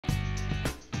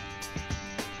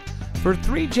For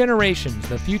 3 generations,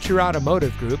 the Future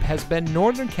Automotive Group has been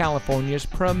Northern California's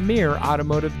premier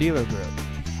automotive dealer group.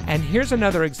 And here's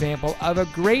another example of a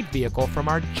great vehicle from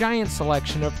our giant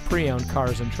selection of pre-owned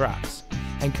cars and trucks.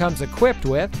 And comes equipped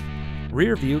with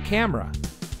rear view camera,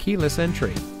 keyless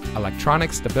entry,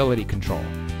 electronic stability control,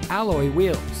 alloy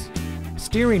wheels,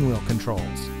 steering wheel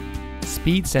controls,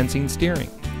 speed sensing steering,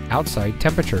 outside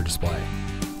temperature display,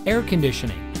 air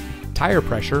conditioning, tire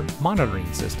pressure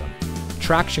monitoring system,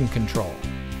 traction control,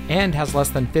 and has less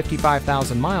than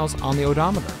 55,000 miles on the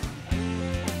odometer.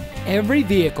 Every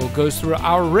vehicle goes through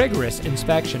our rigorous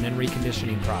inspection and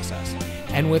reconditioning process.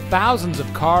 And with thousands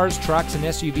of cars, trucks, and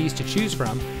SUVs to choose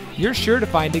from, you're sure to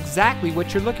find exactly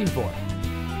what you're looking for.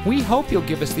 We hope you'll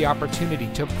give us the opportunity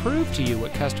to prove to you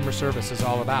what customer service is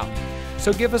all about.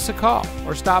 So give us a call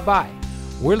or stop by.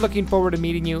 We're looking forward to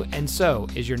meeting you, and so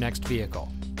is your next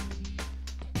vehicle.